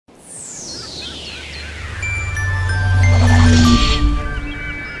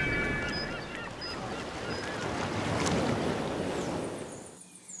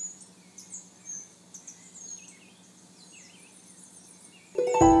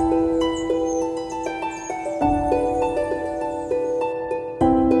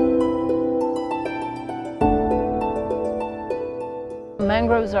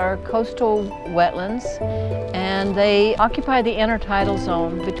are coastal wetlands, and they occupy the intertidal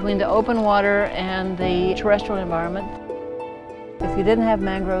zone between the open water and the terrestrial environment. If you didn't have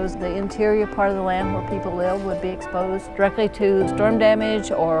mangroves, the interior part of the land where people live would be exposed directly to storm damage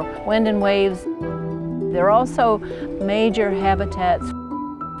or wind and waves. They're also major habitats.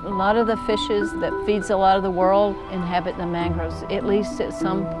 A lot of the fishes that feeds a lot of the world inhabit the mangroves, at least at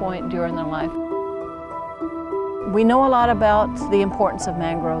some point during their life. We know a lot about the importance of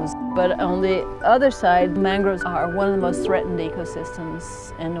mangroves, but on the other side, mangroves are one of the most threatened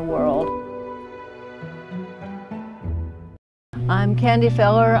ecosystems in the world. I'm Candy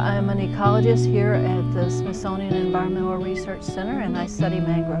Feller. I'm an ecologist here at the Smithsonian Environmental Research Center, and I study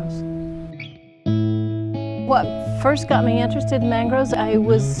mangroves. What first got me interested in mangroves, I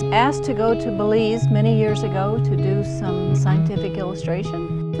was asked to go to Belize many years ago to do some scientific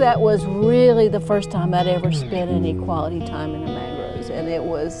illustration. That was really the first time I'd ever spent any quality time in the mangroves, and it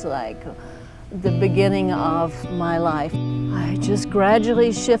was like the beginning of my life. I just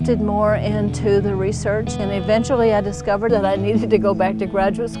gradually shifted more into the research, and eventually I discovered that I needed to go back to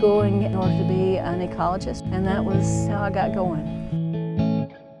graduate school in order to be an ecologist, and that was how I got going.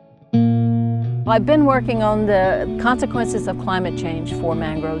 I've been working on the consequences of climate change for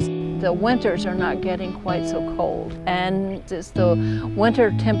mangroves. The winters are not getting quite so cold, and it's the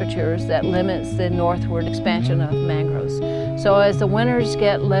winter temperatures that limits the northward expansion of mangroves. So as the winters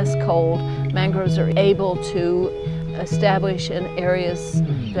get less cold, mangroves are able to establish in areas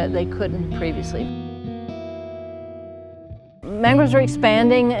that they couldn't previously. Mangroves are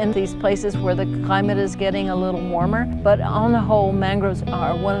expanding in these places where the climate is getting a little warmer, but on the whole, mangroves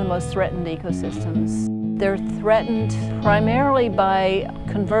are one of the most threatened ecosystems. They're threatened primarily by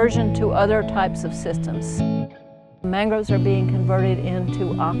conversion to other types of systems. Mangroves are being converted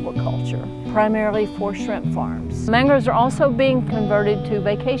into aquaculture, primarily for shrimp farms. Mangroves are also being converted to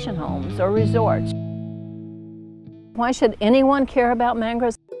vacation homes or resorts. Why should anyone care about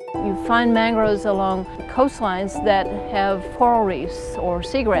mangroves? You find mangroves along coastlines that have coral reefs or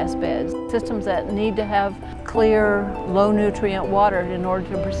seagrass beds, systems that need to have clear, low-nutrient water in order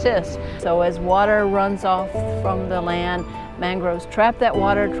to persist. So as water runs off from the land, mangroves trap that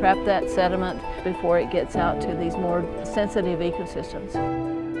water, trap that sediment before it gets out to these more sensitive ecosystems.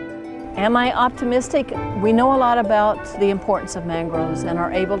 Am I optimistic? We know a lot about the importance of mangroves and are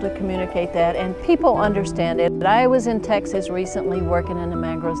able to communicate that, and people understand it. I was in Texas recently working in the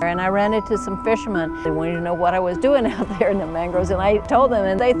mangroves, and I ran into some fishermen. They wanted to know what I was doing out there in the mangroves, and I told them,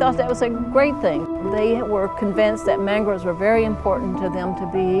 and they thought that was a great thing. They were convinced that mangroves were very important to them to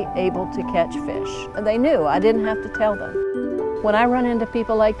be able to catch fish. And they knew, I didn't have to tell them. When I run into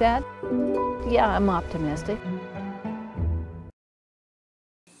people like that, yeah, I'm optimistic.